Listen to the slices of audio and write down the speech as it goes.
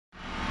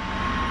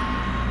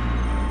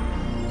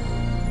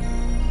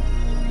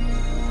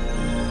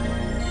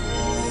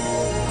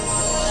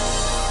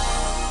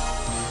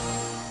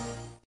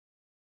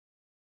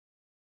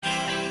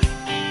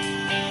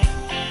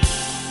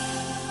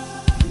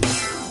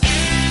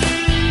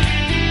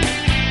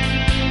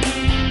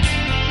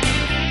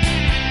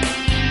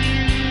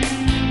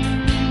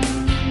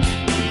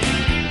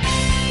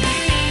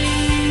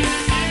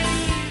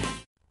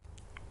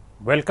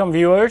Welcome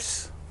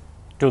viewers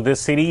to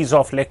this series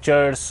of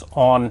lectures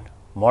on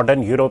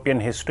modern European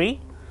history,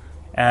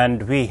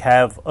 and we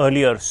have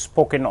earlier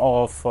spoken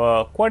of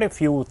quite a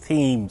few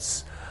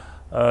themes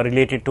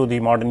related to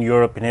the modern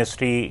European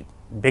history,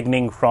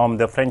 beginning from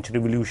the French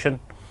Revolution,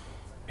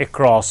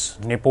 across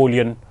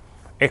Napoleon,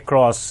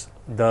 across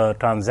the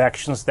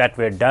transactions that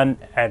were done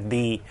at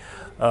the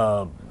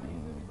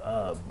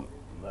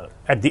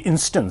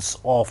instance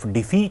of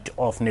defeat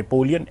of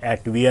Napoleon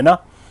at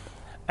Vienna.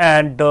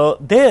 And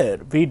there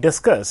we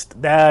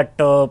discussed that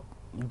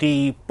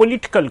the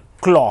political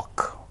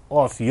clock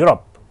of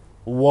Europe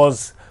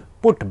was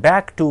put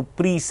back to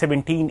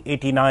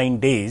pre-1789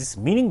 days,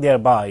 meaning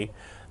thereby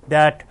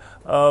that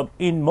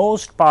in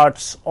most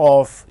parts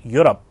of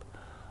Europe,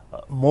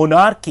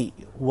 monarchy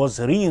was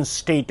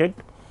reinstated,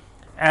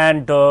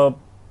 and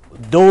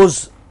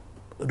those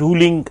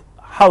ruling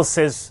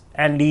houses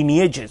and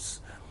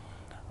lineages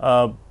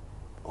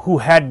who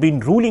had been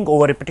ruling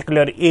over a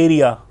particular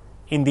area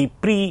in the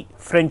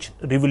pre-French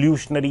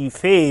Revolutionary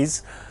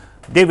phase,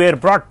 they were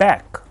brought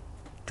back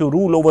to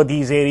rule over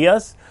these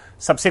areas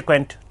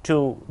subsequent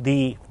to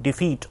the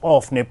defeat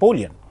of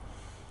Napoleon.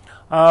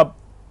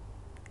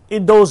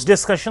 In those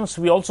discussions,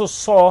 we also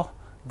saw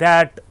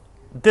that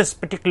this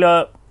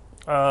particular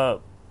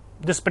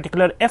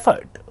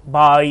effort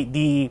by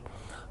the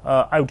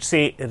I would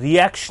say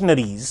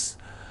reactionaries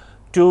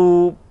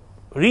to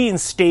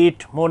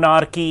reinstate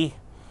monarchy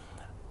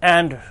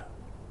and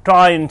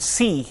try and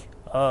see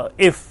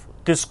if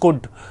this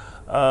could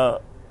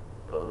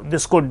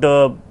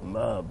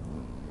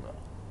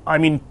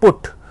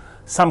put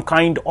some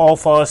kind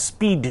of a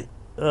speed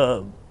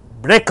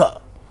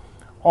breaker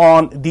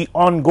on the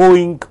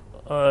ongoing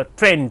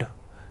trend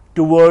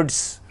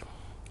towards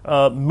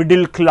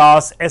middle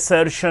class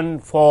assertion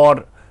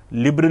for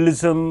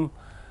liberalism,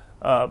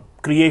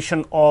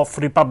 creation of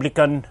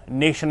republican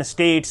nation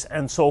states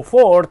and so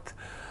forth.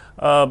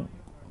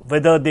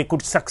 Whether they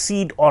could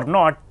succeed or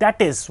not,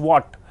 that is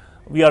what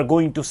we are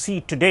going to see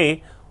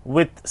today,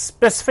 with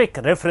specific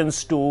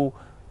reference to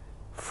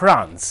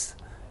France,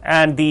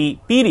 and the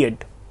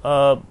period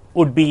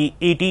would be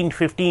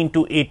 1815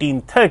 to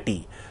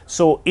 1830.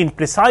 So in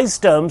precise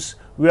terms,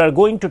 we are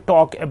going to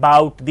talk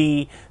about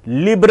the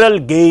liberal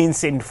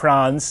gains in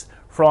France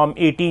from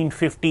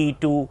 1850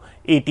 to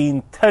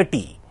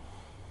 1830.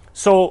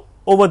 So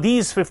over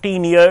these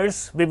 15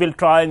 years, we will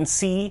try and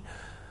see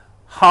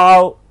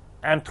how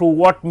and through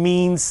what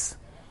means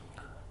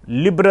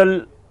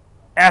liberal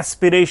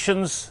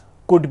aspirations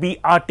could be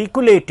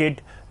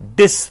articulated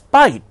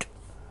despite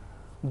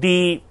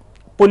the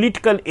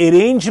political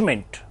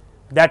arrangement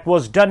that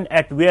was done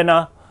at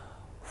Vienna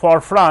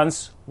for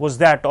France was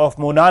that of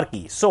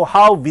monarchy. So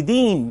how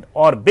within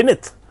or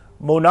beneath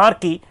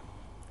monarchy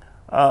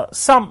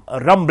some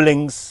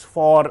rumblings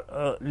for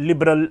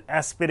liberal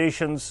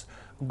aspirations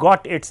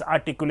got its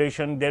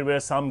articulation. There were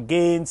some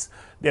gains,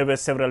 there were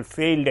several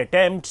failed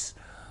attempts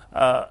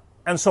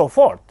and so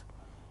forth.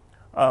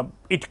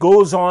 It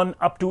goes on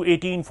up to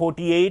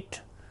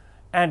 1848,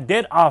 and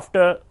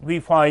thereafter we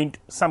find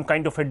some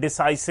kind of a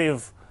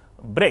decisive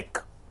break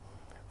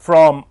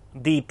from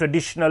the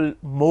traditional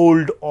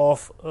mold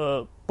of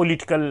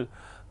political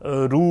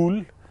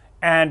rule,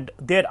 and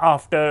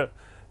thereafter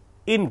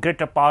in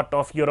greater part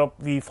of Europe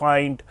we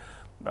find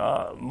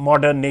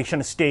modern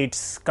nation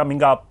states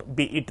coming up,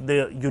 be it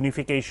the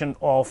unification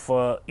of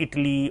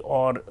Italy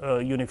or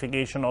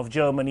unification of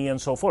Germany and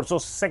so forth. So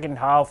second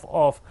half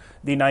of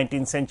the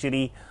 19th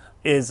century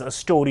is a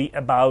story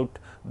about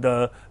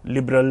the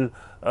liberal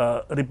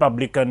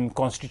republican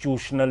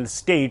constitutional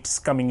states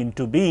coming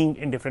into being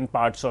in different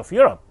parts of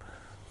Europe.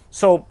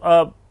 So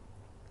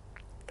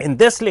in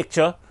this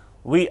lecture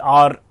we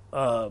are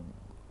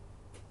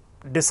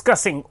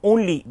discussing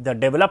only the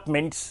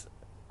developments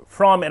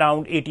from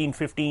around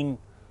 1815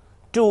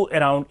 to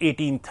around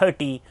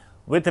 1830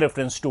 with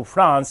reference to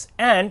France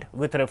and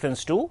with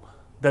reference to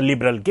the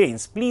liberal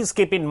gains. Please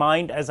keep in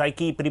mind, as I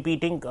keep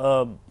repeating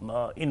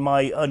in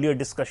my earlier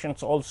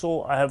discussions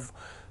also, I have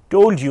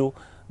told you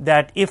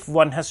that if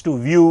one has to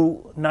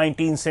view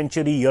 19th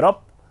century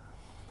Europe,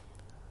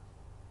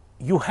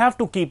 you have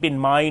to keep in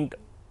mind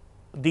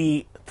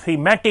the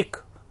thematic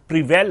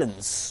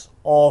prevalence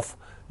of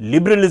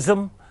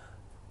liberalism,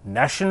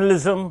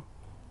 nationalism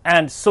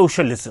and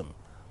socialism.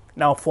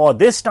 Now for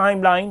this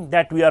timeline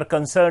that we are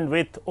concerned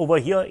with over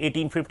here,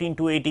 1815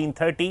 to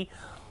 1830,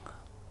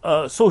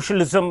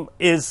 socialism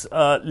is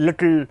a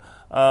little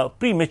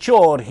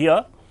premature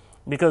here,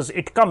 because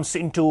it comes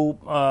into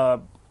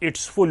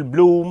its full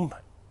bloom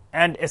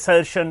and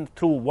assertion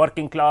through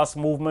working class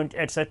movement,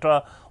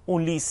 etc.,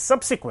 only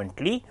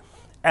subsequently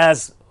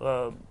as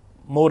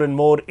more and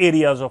more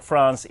areas of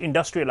France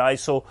industrialize.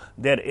 So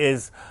there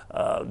is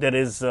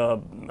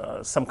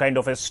some kind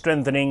of a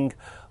strengthening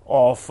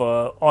of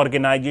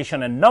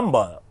organization and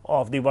number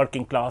of the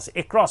working class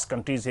across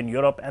countries in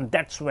Europe, and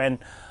that's when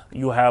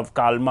you have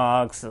Karl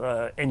Marx,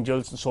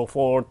 Engels and so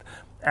forth,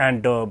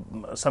 and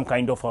some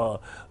kind of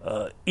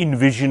a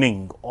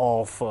envisioning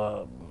of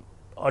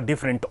a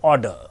different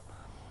order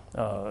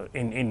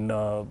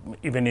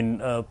even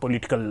in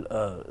political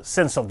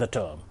sense of the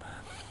term.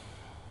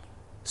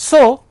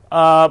 So,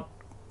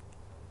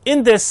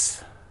 in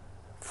this,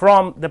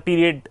 from the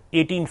period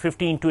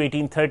 1815 to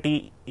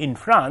 1830 in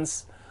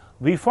France,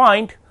 we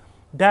find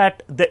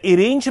that the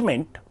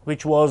arrangement,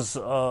 which was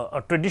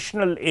a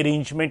traditional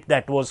arrangement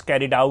that was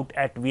carried out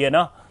at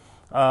Vienna,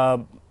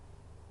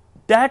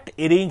 that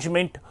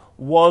arrangement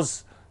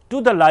was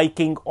to the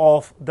liking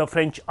of the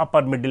French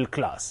upper middle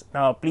class.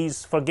 Now,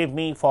 please forgive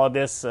me for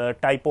this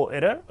typo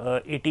error.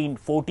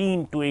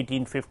 1814 to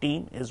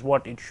 1815 is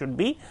what it should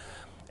be,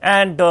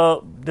 and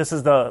this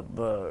is the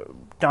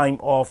time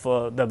of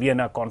the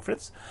Vienna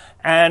Conference.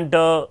 And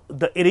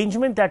the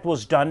arrangement that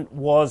was done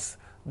was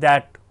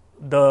that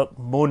the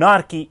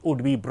monarchy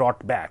would be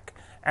brought back,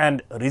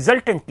 and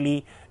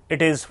resultantly,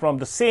 it is from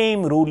the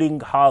same ruling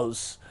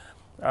house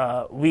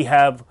we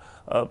had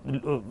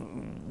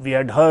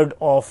heard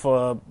of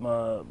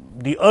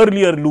the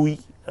earlier Louis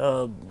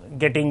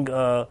getting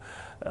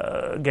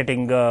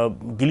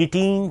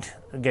guillotined,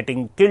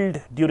 getting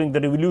killed during the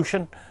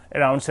Revolution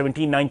around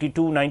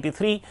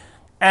 1792-93,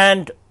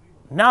 and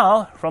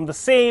now from the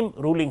same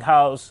ruling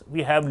house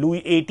we have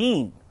Louis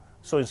XVIII.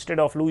 So instead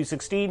of Louis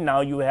XVI,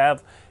 now you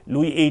have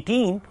Louis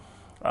XVIII,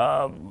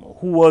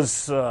 who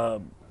was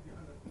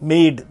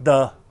made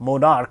the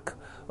monarch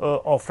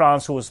of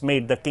France, who was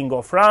made the king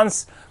of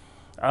France.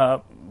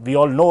 We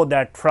all know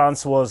that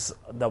France was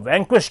the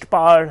vanquished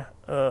power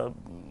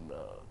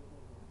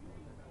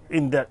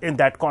in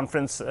that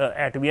conference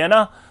at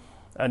Vienna.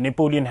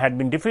 Napoleon had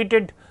been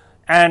defeated,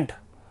 and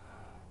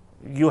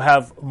you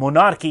have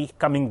monarchy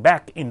coming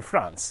back in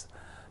France.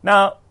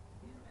 Now,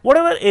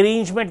 whatever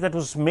arrangement that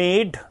was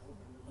made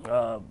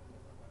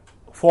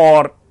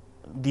for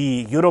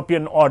the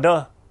European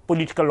order,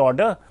 political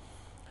order,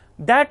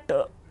 that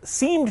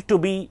seemed to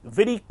be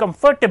very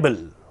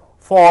comfortable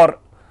for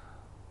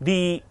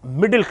the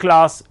middle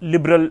class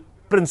liberal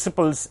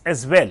principles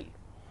as well.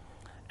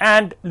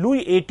 And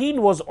Louis XVIII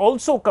was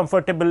also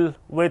comfortable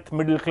with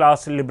middle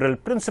class liberal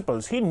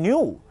principles. He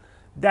knew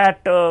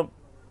that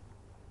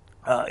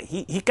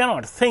he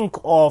cannot think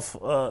of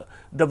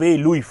the way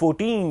Louis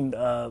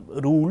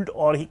XIV ruled,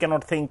 or he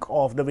cannot think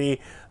of the way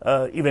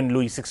even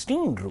Louis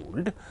XVI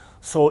ruled.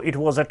 So it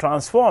was a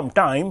transformed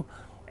time,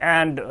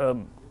 and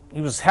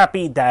he was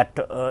happy that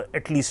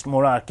at least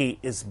monarchy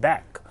is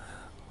back.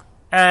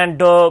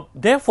 And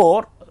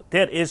therefore,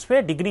 there is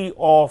a degree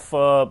of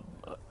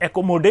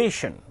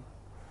accommodation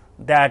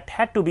that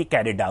had to be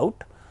carried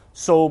out.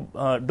 So,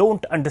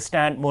 don't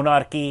understand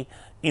monarchy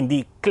in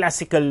the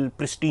classical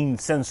pristine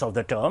sense of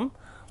the term,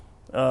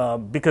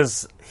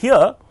 because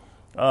here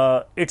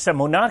it's a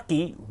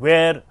monarchy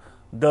where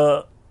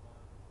the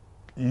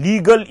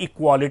legal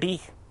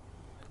equality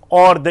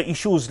or the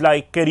issues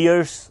like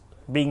careers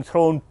being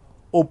thrown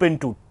open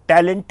to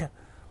talent,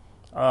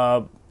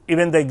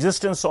 even the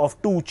existence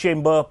of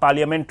two-chamber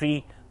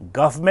parliamentary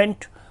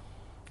government,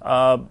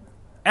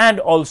 and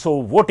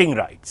also voting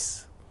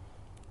rights.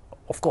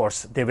 Of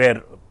course, they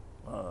were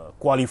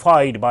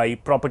qualified by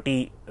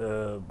property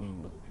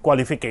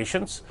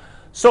qualifications.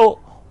 So,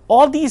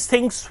 all these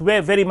things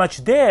were very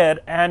much there,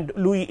 and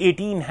Louis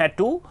XVIII had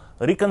to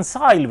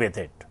reconcile with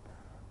it.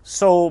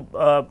 So,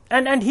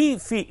 and he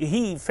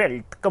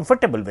felt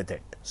comfortable with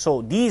it.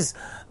 So, these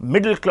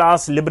middle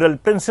class liberal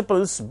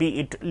principles, be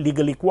it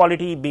legal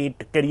equality, be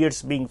it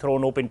careers being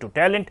thrown open to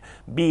talent,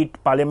 be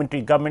it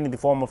parliamentary government in the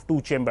form of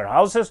two-chamber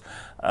houses,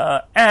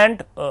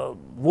 and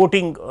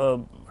voting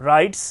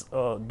rights,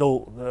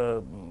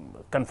 though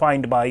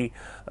confined by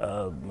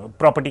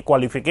property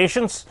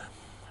qualifications,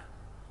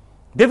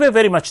 they were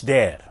very much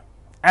there,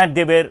 and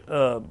they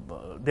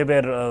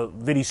were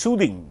very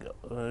soothing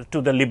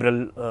to the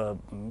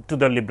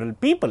liberal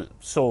people.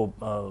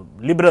 So,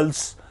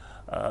 liberals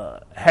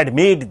had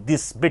made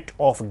this bit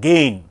of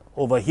gain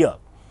over here,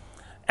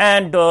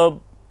 and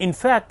in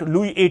fact,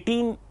 Louis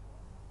XVIII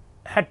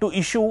had to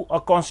issue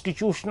a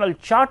constitutional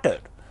charter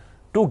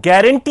to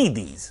guarantee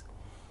these.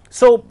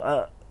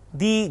 So,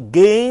 the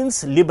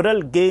gains,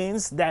 liberal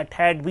gains that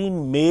had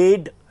been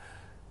made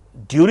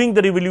during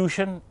the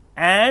Revolution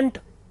and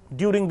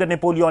during the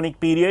Napoleonic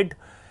period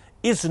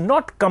is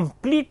not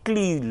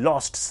completely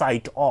lost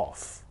sight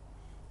of,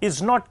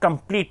 is not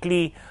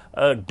completely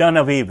done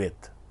away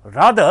with.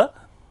 Rather,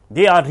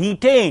 they are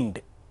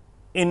retained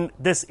in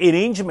this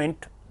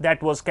arrangement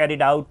that was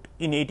carried out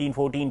in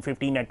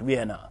 1814-15 at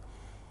Vienna.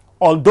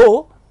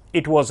 Although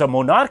it was a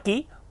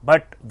monarchy,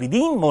 but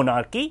within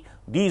monarchy,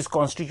 these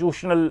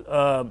constitutional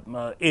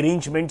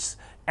arrangements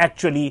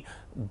actually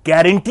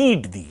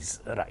guaranteed these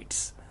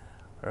rights,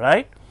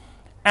 right?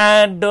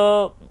 And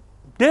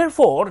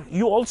therefore,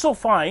 you also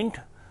find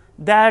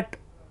that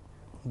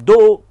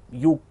though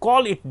you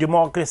call it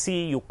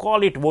democracy, you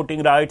call it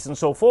voting rights and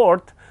so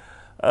forth,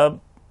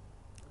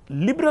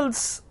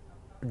 liberals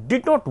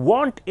did not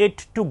want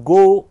it to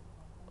go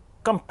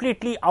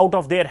completely out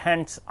of their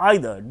hands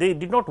either. They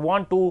did not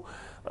want to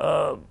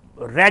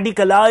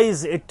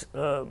radicalize it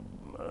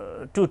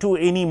to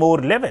any more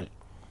level,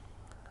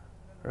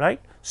 right?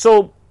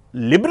 So,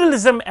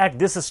 liberalism at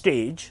this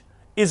stage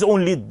is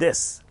only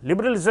this.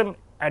 Liberalism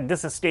at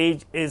this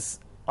stage is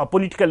a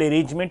political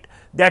arrangement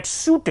that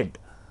suited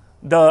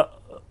the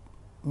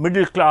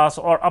middle class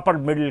or upper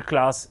middle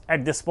class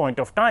at this point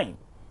of time.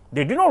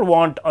 They do not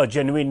want a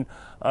genuine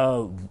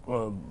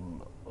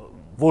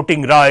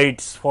voting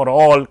rights for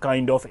all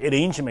kind of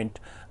arrangement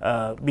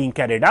being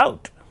carried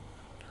out.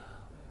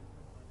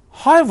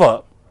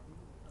 However,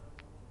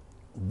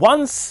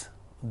 once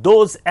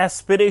those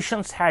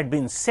aspirations had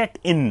been set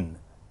in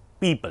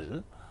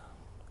people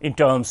in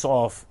terms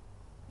of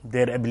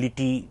their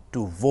ability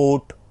to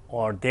vote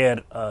or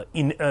their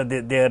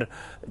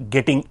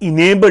getting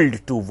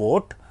enabled to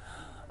vote,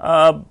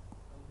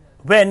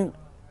 when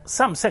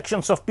some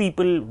sections of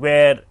people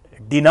were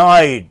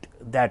denied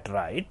that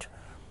right,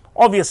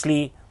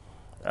 obviously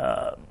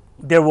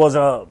there was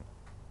a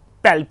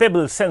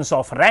palpable sense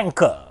of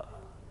rancor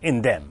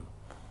in them,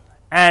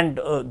 and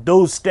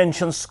those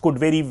tensions could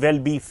very well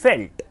be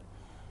felt.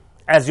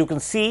 As you can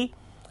see,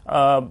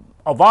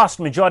 a vast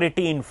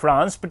majority in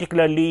France,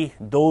 particularly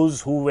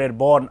those who were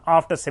born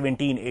after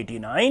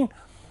 1789,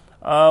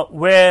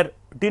 were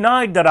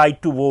denied the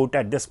right to vote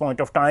at this point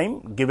of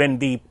time, given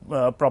the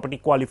property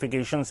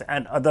qualifications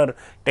and other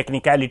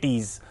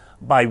technicalities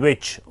by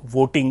which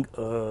voting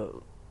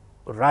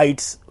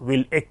rights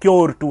will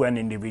accrue to an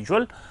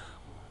individual.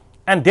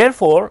 And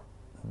therefore,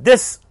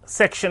 this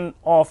section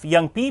of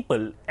young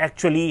people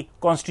actually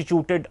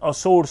constituted a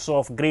source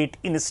of great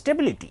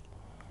instability.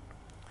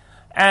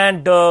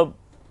 And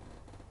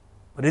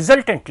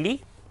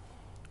resultantly,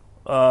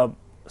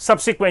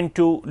 subsequent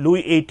to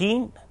Louis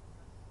XVIII,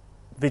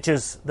 which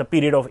is the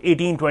period of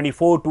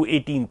 1824 to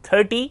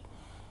 1830,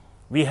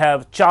 we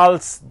have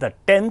Charles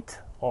X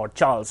or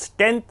Charles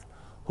X,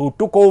 who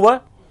took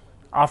over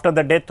after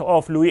the death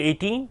of Louis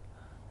XVIII,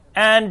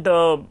 and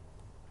a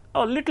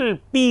little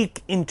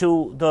peek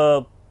into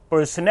the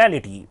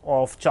personality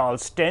of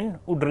Charles X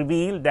would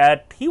reveal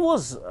that he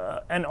was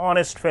an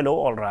honest fellow,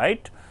 all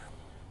right,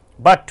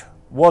 but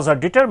was a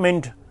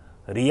determined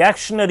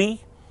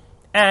reactionary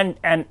and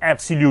an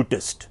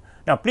absolutist.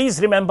 Now, please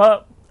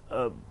remember,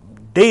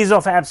 days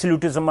of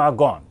absolutism are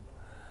gone.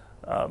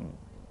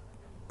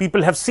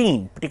 People have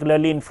seen,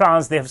 particularly in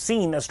France, they have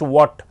seen as to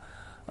what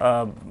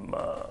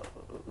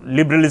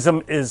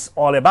liberalism is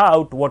all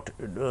about, what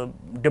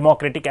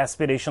democratic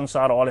aspirations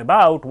are all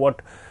about,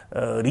 what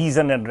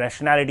reason and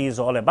rationality is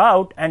all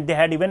about, and they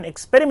had even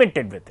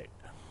experimented with it.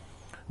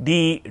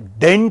 The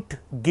dent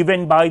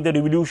given by the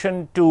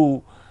revolution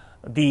to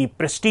the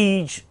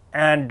prestige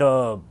and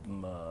the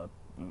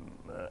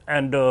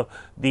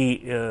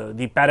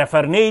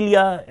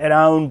paraphernalia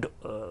around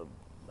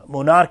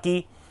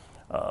monarchy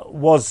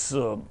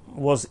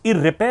was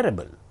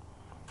irreparable.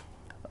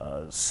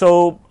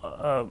 So,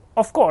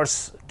 of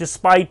course,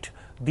 despite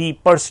the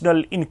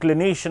personal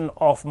inclination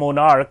of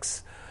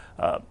monarchs,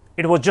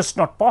 it was just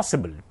not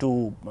possible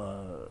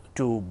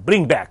to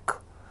bring back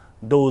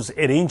those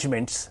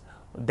arrangements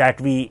that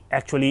we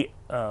actually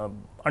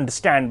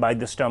understand by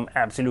this term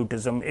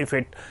absolutism. If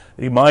it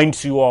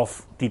reminds you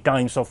of the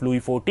times of Louis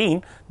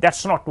XIV,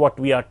 that's not what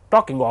we are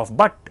talking of.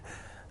 But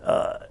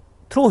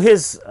through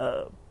his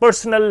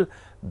personal,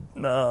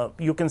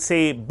 you can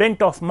say,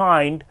 bent of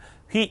mind,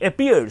 he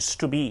appears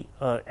to be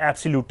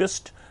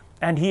absolutist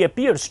and he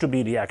appears to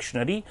be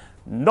reactionary,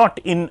 not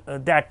in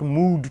that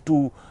mood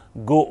to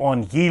go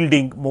on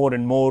yielding more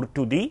and more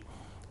to the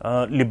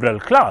liberal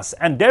class.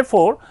 And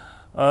therefore,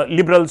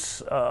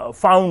 liberals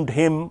found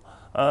him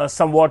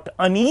somewhat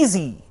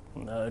uneasy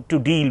to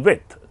deal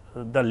with.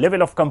 The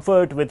level of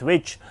comfort with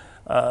which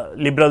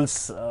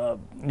liberals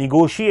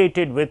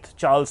negotiated with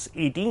Charles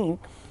XVIII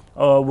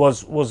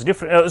was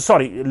different.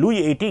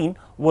 Louis XVIII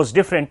was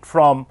different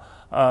from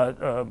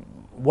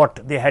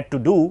what they had to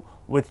do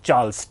with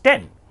Charles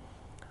X.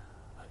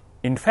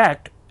 In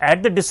fact,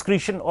 at the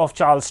discretion of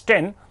Charles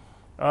X,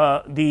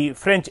 the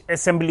French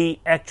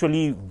Assembly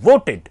actually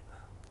voted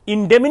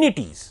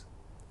indemnities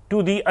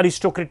to the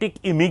aristocratic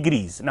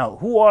emigres. Now,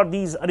 who are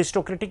these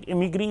aristocratic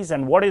emigres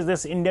and what is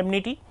this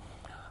indemnity?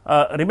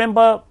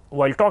 Remember,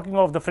 while talking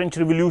of the French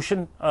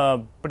Revolution,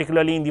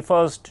 particularly in the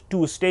first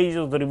two stages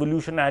of the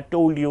revolution, I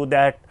told you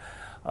that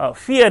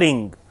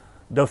fearing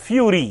the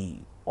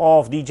fury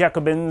of the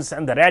Jacobins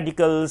and the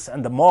radicals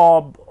and the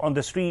mob on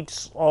the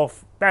streets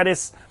of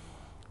Paris,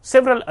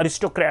 several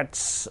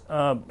aristocrats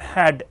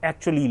had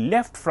actually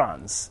left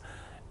France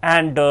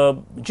and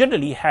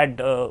generally had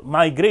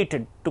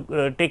migrated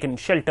to taken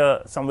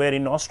shelter somewhere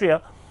in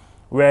Austria,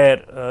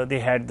 where they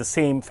had the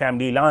same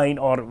family line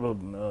or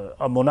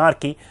a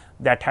monarchy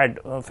that had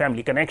a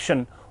family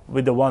connection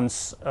with the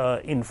ones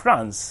in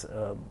France.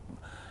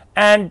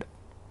 And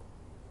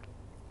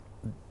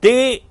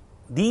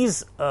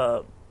these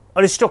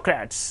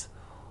aristocrats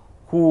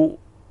who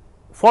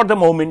for the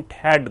moment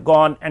had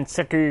gone and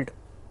settled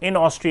in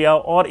Austria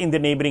or in the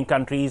neighboring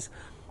countries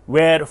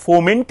were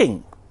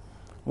fomenting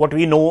what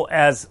we know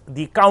as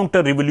the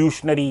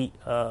counter-revolutionary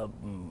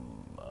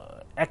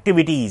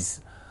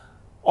activities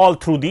all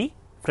through the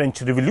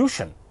French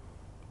Revolution.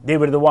 They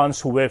were the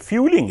ones who were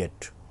fueling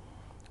it,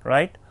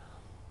 right?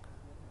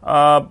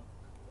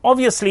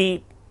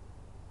 Obviously,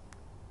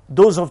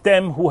 those of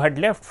them who had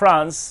left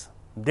France,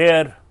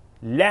 their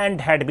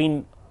land had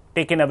been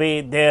taken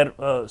away, their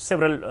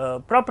several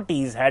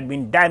properties had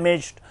been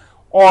damaged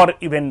or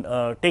even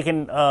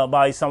taken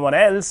by someone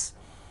else,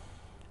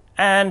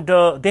 and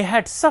they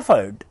had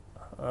suffered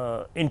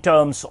in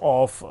terms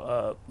of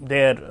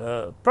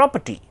their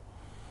property.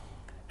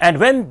 And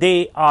when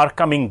they are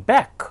coming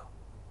back,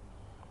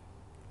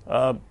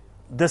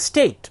 the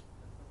state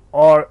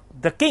or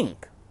the king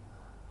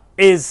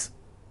is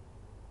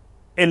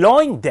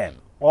allowing them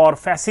or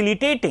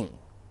facilitating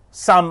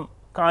some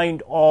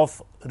kind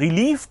of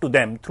relief to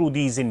them through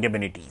these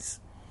indemnities,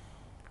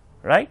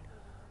 right.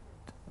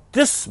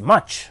 This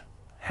much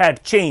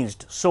had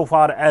changed so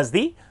far as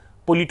the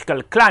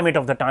political climate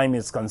of the time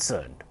is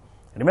concerned.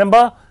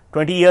 Remember,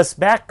 20 years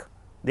back,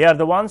 they are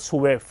the ones who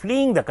were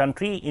fleeing the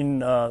country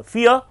in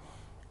fear,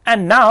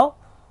 and now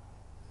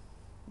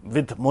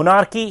with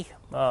monarchy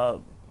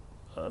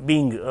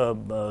being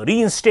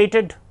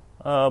reinstated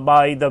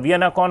by the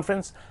Vienna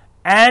Conference,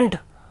 and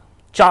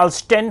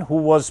Charles X, who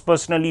was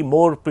personally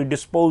more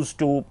predisposed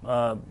to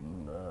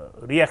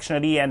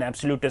reactionary and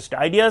absolutist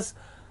ideas,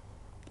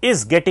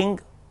 is getting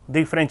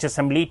the French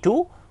Assembly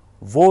to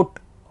vote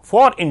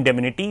for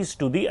indemnities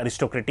to the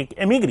aristocratic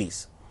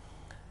emigres.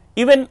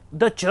 Even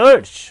the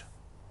church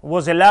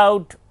was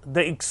allowed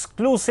the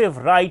exclusive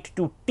right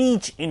to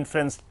teach in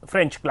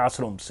French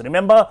classrooms.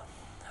 Remember,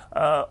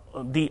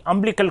 the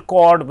umbilical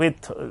cord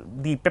with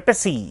the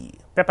papacy,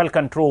 papal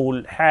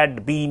control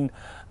had been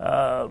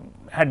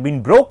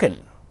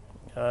broken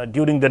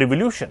during the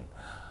revolution.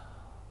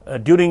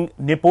 During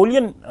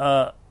Napoleon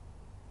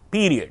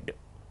period,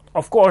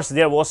 of course,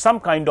 there was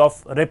some kind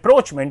of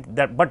rapprochement,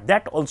 but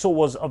that also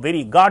was a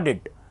very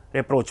guarded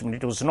rapprochement.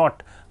 It was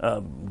not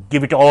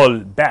give it all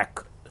back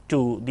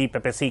to the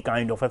papacy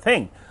kind of a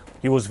thing.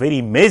 He was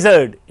very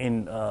measured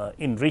in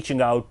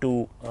reaching out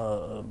to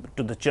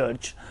the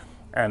church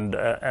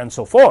and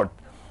so forth.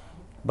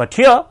 But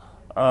here,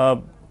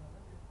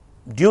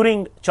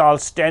 during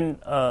Charles X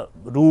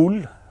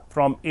rule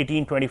from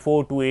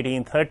 1824 to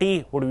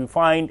 1830, what we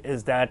find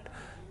is that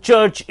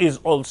church is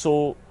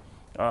also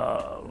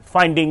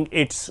finding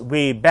its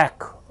way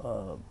back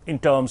in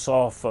terms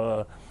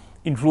of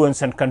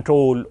influence and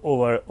control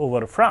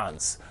over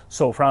France.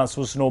 So France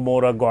was no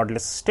more a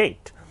godless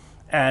state,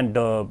 and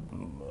the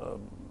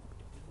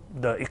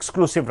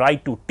exclusive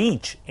right to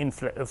teach in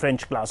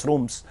French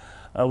classrooms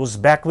was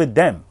back with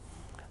them.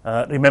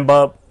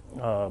 Remember,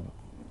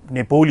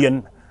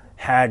 Napoleon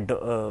had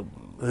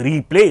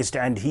replaced,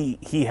 and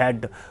he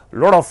had a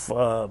lot of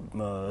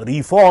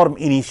reform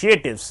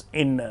initiatives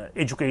in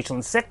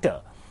education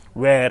sector,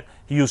 where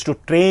he used to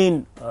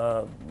train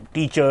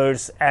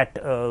teachers at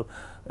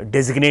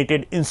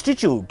designated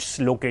institutes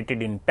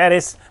located in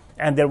Paris,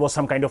 and there was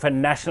some kind of a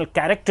national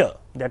character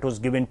that was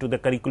given to the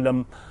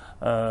curriculum,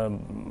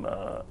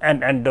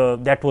 and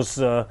that was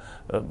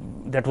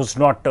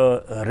not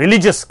a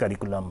religious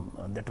curriculum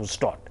that was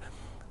taught.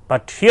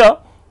 But here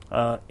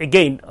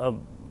again,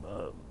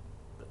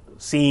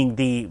 seeing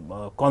the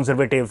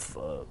conservative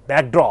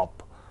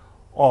backdrop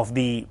of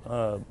the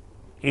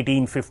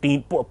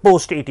 1815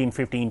 post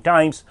 1815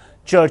 times,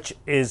 church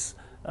is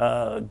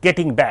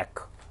getting back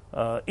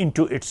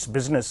into its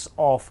business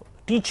of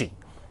teaching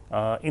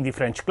in the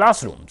French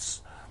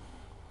classrooms.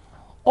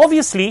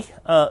 Obviously,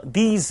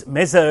 these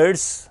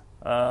measures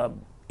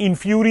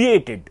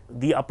infuriated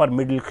the upper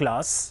middle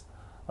class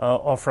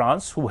of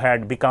France, who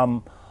had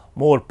become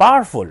more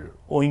powerful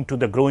owing to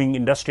the growing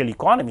industrial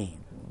economy,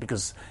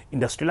 because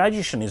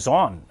industrialization is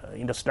on.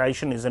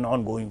 Industrialization is an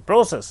ongoing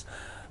process.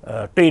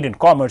 Trade and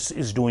commerce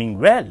is doing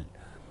well,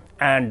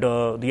 and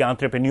the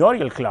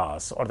entrepreneurial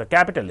class or the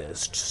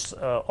capitalists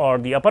or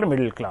the upper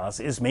middle class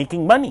is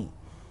making money.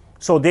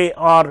 So they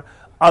are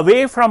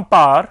away from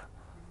power.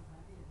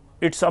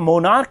 It's a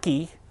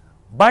monarchy,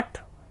 but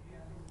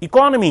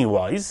economy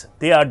wise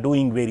they are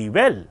doing very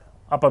well,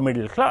 upper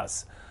middle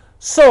class.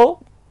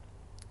 So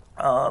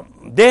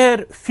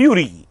their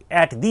fury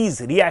at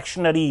these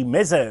reactionary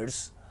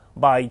measures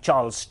by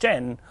Charles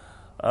X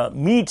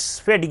meets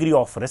fair degree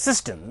of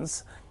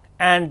resistance,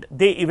 and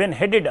they even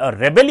headed a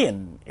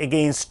rebellion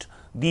against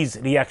these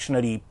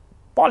reactionary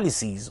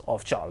policies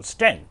of Charles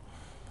X.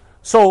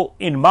 So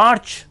in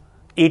March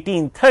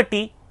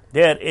 1830,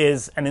 there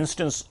is an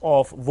instance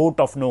of vote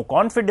of no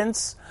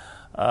confidence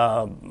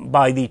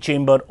by the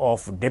Chamber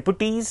of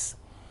Deputies,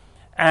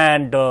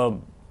 and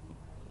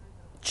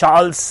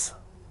Charles,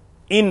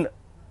 in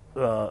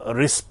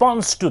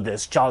response to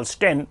this, Charles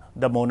X,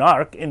 the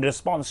monarch, in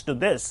response to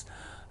this,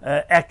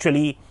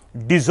 actually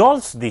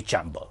dissolves the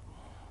chamber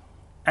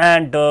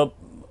and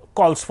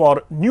calls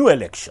for new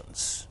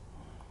elections.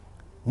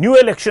 New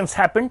elections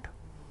happened,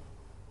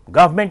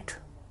 government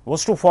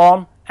was to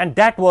form, and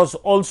that was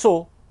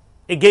also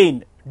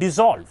again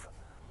dissolved.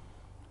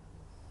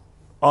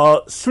 A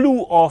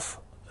slew of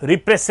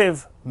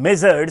repressive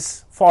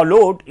measures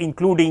followed,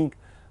 including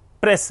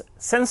press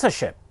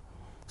censorship.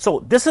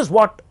 So this is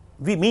what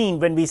we mean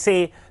when we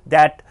say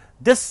that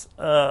this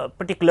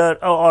particular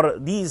or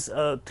these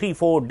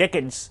 3-4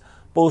 decades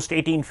post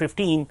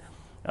 1815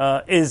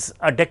 is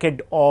a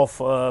decade of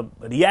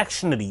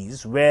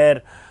reactionaries,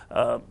 where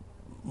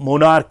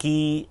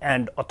monarchy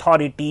and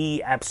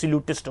authority,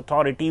 absolutist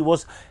authority,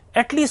 was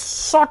at least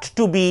sought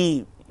to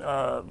be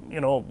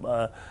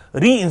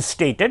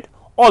reinstated,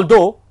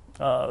 although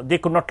they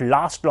could not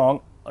last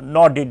long,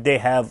 nor did they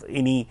have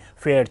any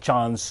fair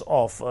chance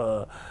of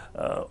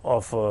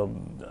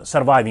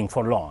surviving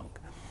for long.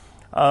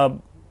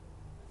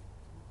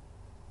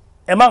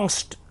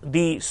 Amongst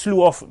the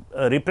slew of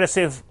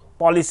repressive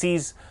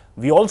policies,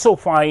 we also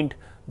find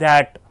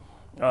that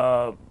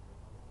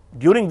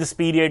during this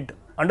period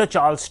under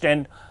Charles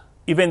X,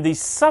 even the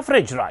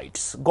suffrage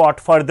rights got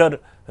further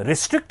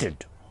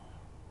restricted.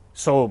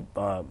 So,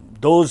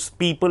 those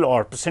people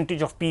or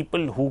percentage of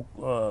people who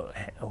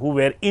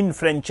were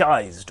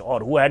enfranchised or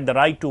who had the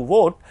right to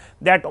vote,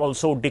 that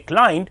also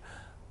declined,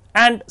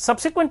 and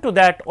subsequent to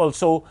that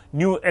also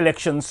new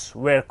elections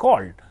were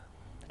called,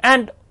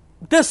 and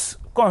this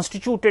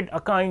constituted a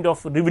kind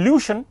of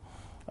revolution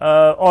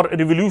or a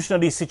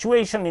revolutionary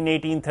situation in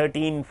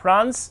 1813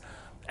 France,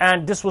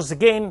 and this was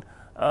again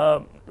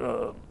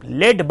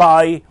led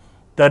by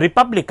the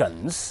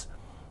Republicans.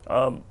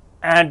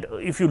 And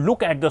if you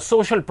look at the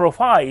social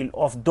profile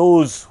of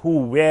those who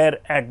were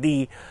at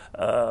the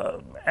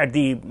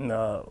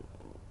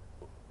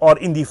or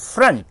in the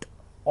front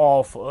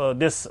of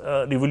this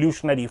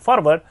revolutionary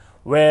fervor,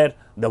 were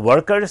the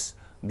workers,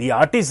 the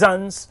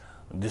artisans,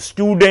 the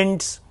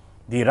students,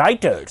 the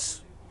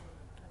writers,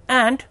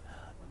 and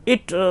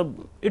it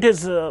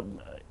is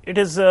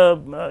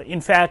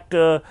in fact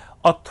a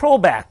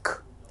throwback,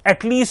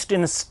 at least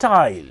in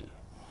style,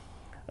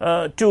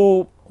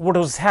 to what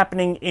was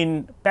happening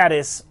in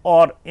Paris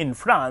or in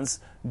France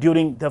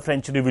during the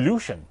French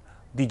Revolution.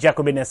 The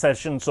Jacobin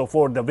assertion, so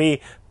forth, the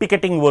way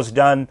picketing was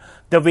done,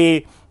 the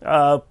way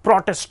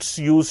protests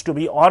used to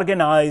be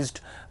organized,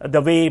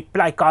 the way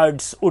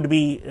placards would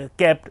be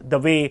kept, the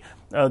way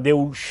they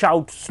would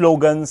shout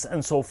slogans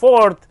and so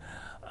forth.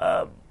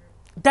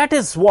 That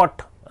is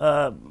what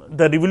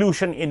the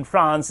revolution in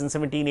France in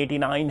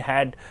 1789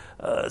 had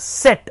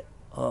set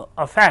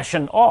a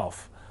fashion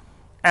of.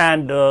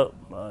 And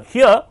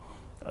here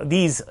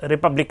these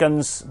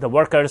Republicans, the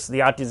workers,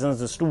 the artisans,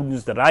 the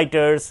students, the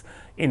writers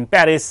in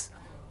Paris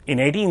in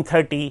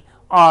 1830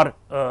 are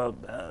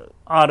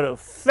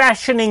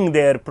fashioning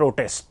their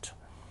protest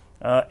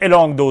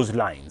along those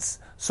lines.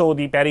 So,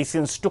 the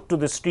Parisians took to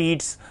the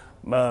streets,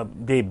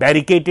 they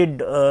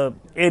barricaded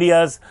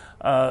areas,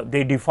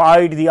 they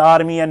defied the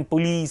army and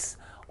police.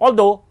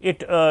 Although it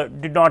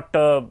did not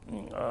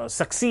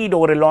succeed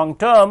over a long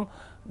term,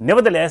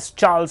 nevertheless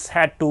Charles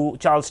X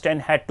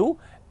had to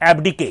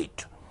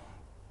abdicate.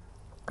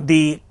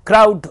 The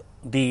crowd,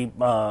 the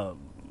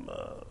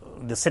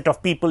set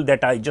of people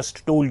that I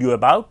just told you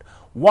about,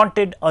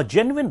 wanted a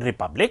genuine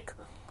republic,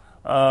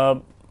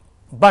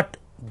 but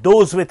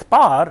those with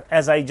power,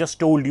 as I just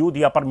told you,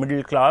 the upper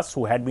middle class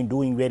who had been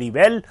doing very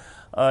well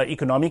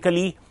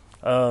economically,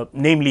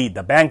 namely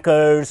the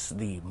bankers,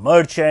 the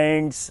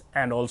merchants,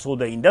 and also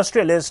the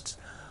industrialists,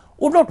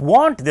 would not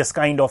want this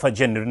kind of a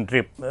genuine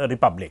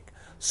republic.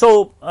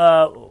 So,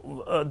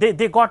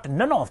 they got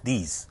none of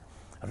these.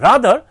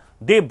 Rather,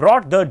 they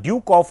brought the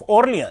Duke of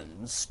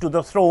Orleans to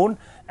the throne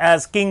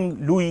as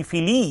King Louis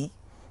Philippe,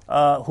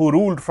 who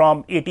ruled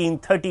from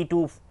 1830 to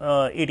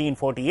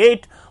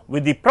 1848,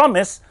 with the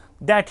promise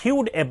that he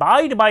would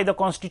abide by the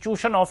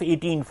Constitution of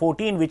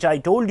 1814, which I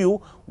told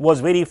you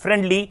was very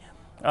friendly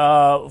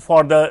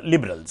for the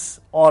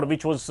liberals, or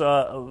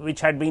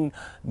which had been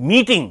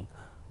meeting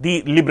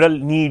the liberal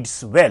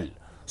needs well.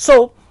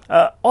 So,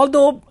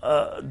 although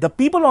the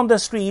people on the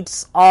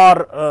streets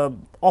are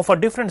of a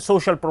different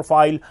social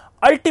profile,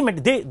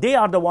 ultimately they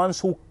are the ones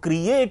who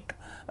create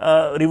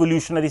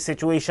revolutionary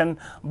situation,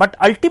 but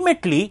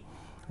ultimately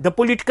the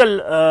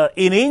political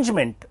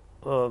arrangement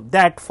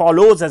that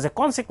follows as a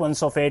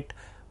consequence of it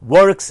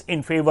works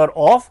in favor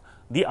of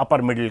the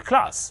upper middle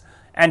class.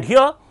 And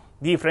here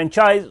the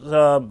franchise,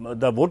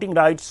 the voting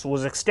rights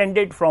was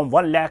extended from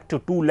 1 lakh to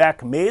 2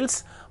 lakh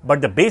males,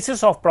 but the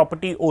basis of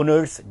property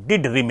owners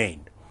did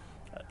remain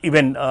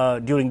even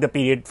during the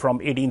period from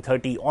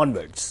 1830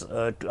 onwards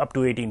up to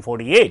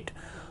 1848.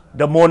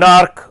 The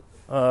monarch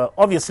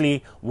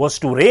obviously was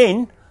to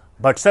reign,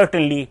 but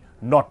certainly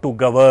not to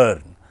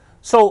govern.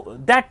 So,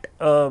 that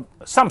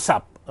sums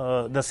up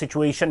the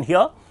situation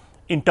here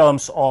in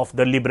terms of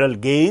the liberal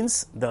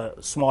gains, the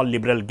small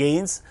liberal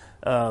gains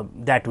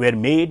that were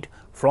made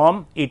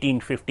from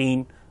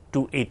 1815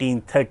 to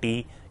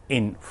 1830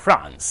 in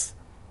France.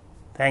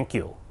 Thank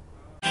you.